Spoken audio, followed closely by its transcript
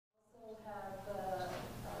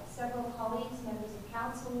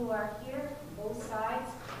who are here, both sides,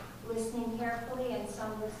 listening carefully, and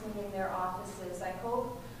some listening in their offices. I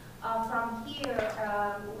hope from here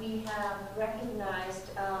we have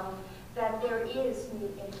recognized that there is new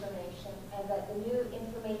information, and that the new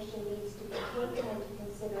information needs to be taken into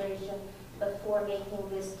consideration before making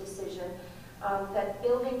this decision. That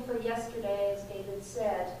building for yesterday, as David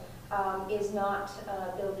said, is not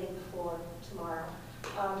building for tomorrow.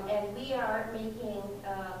 And we are making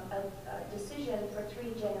a decision for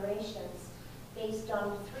 3 generations based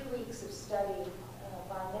on 3 weeks of study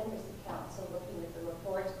by members of council looking at the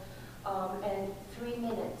report, and 3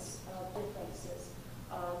 minutes of differences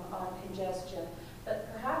on congestion.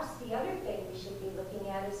 But perhaps the other thing we should be looking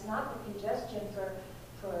at is not the congestion or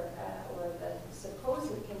the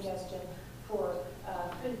supposed congestion for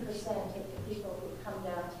 3% of the people who come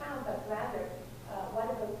downtown, but rather what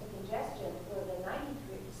about the congestion for the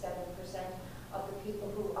 97% of the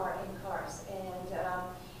people who are in cars?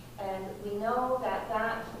 And we know that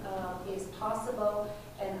that is possible,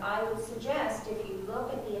 and I would suggest if you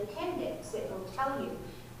look at the appendix, it will tell you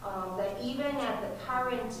that even at the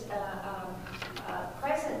current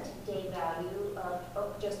present day value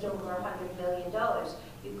of just over $100 million,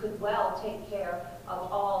 you could well take care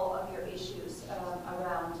of all of your issues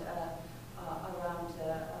around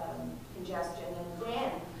congestion, and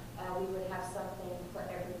then we would have something for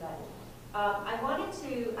everybody. I wanted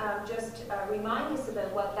to just remind us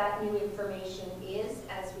about what that new information is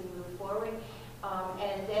as we move forward,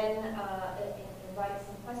 and then invite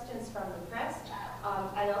some questions from the press.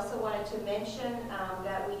 I also wanted to mention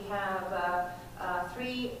that we have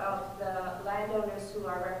 3 of the landowners who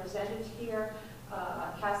are represented here.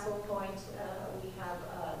 Castle Point, we have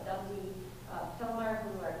Dundee Pilmer,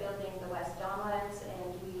 who are building the West Donlands,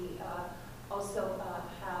 and we also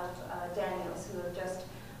have Daniels, who have just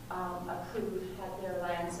had their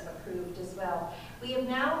lands approved as well. We have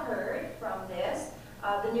now heard from this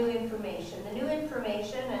the new information. The new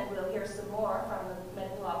information, and we'll hear some more from the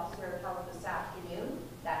Medical Officer of Health this afternoon.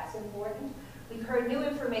 That's important. We've heard new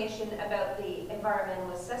information about the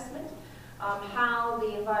environmental assessment, how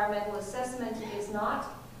the environmental assessment is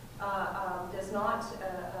not does not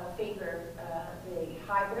favor the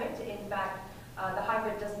hybrid. In fact, the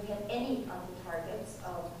hybrid doesn't hit any of the targets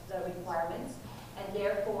of the requirements, and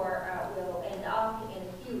therefore will end up in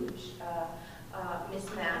a huge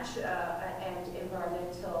mismatch and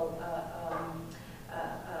environmental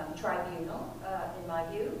tribunal, in my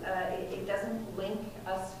view. It doesn't link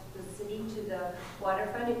us, the city, to the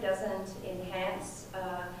waterfront. It doesn't enhance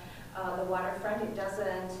the waterfront. It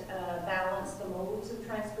doesn't balance the modes of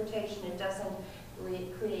transportation. It doesn't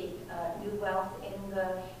create new wealth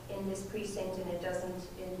in this precinct, and it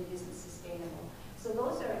isn't sustainable. So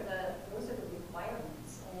those are the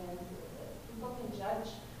requirements, and people can judge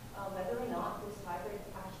whether or not this hybrid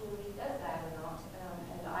actually does that or not,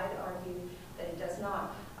 and I'd argue that it does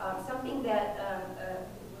not. Something that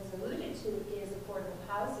was alluded to is affordable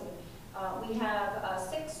housing. We have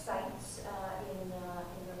 6 sites in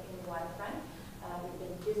the waterfront. We've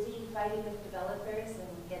been busy fighting with developers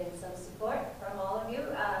and getting some support from all of you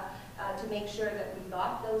to make sure that we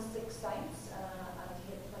got those 6 sites to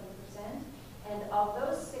hit 20%. And of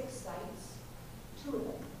those 6 sites, 2 of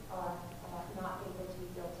them are not able to be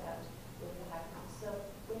built out with the hybrid. So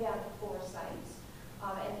we're down to 4 sites,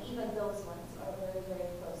 and even those ones are very, very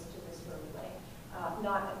close to this roadway.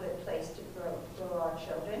 Not a good place to grow our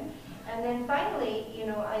children. And then finally, you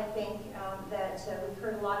know, I think that we've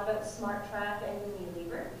heard a lot about Smart Track and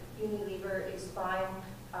Unilever. Unilever is fine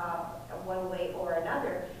one way or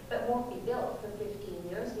another, but won't be built for 15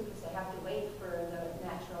 years because they have to wait for the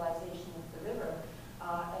naturalization of the river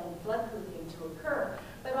and floodproofing to occur.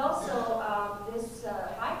 But also, this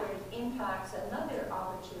hybrid impacts another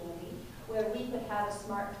opportunity where we could have a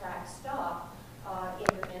Smart Track stop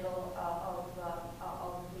in the middle of the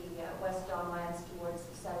West Donlands towards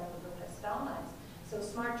the south of the West Donlands. So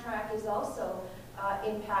Smart Track is also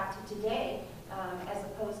impacted today as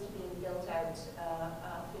opposed to being built out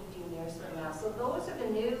 15 years from now. So those are the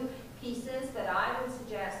new pieces that I would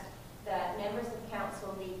suggest that members of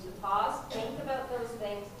council need to pause, think about those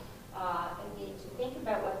things, and need to think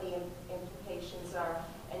about what the implications are,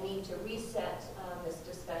 and need to reset this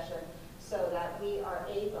discussion so that we are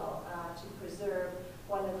able to preserve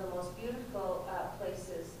one of the most beautiful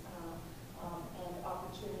places and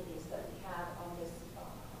opportunities that we have on this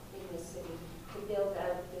in this city to build out